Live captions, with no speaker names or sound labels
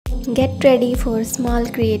Get ready for a small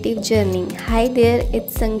creative journey. Hi there,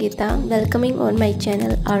 it's Sangeeta welcoming on my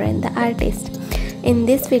channel RN the Artist. In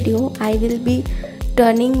this video, I will be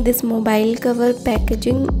turning this mobile cover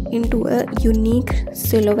packaging into a unique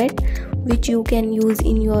silhouette which you can use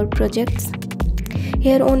in your projects.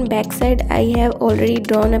 Here on backside, I have already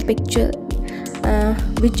drawn a picture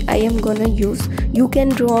which I am gonna use. You can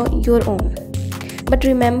draw your own. But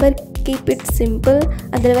remember, keep it simple,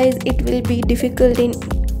 otherwise it will be difficult in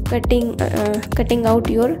cutting out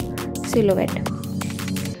your silhouette.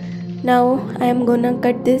 Now I am gonna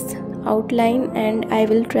cut this outline and I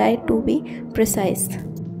will try to be precise.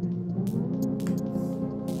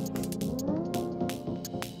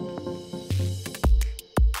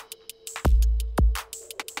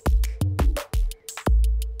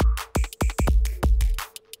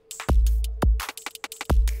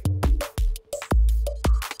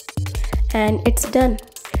 And it's done.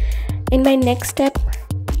 In my next step,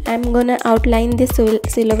 I'm gonna outline this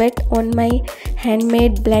silhouette on my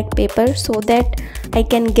handmade black paper so that I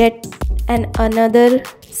can get another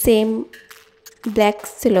same black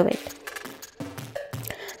silhouette.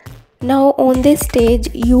 Now on this stage,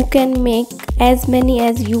 you can make as many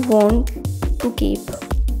as you want to keep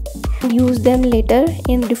and use them later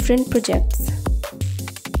in different projects.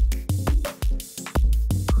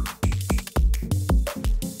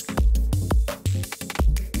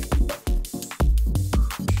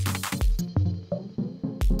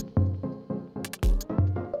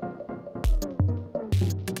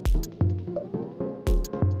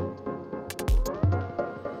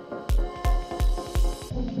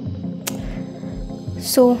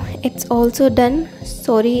 So it's also done.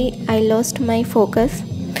 Sorry, I lost my focus.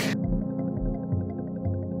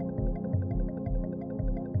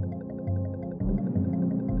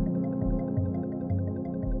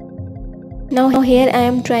 Now here I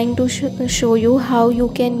am trying to show you how you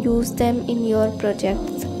can use them in your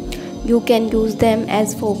projects. You can use them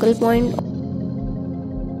as focal point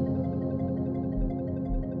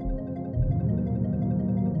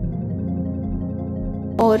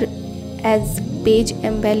or as page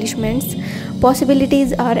embellishments.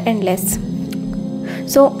 Possibilities are endless.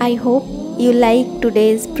 So I hope you like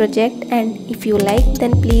today's project, and if you like,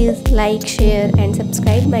 then please like, share and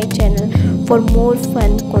subscribe my channel for more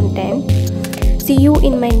fun content. See you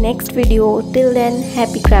in my next video. Till then,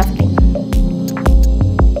 happy crafting.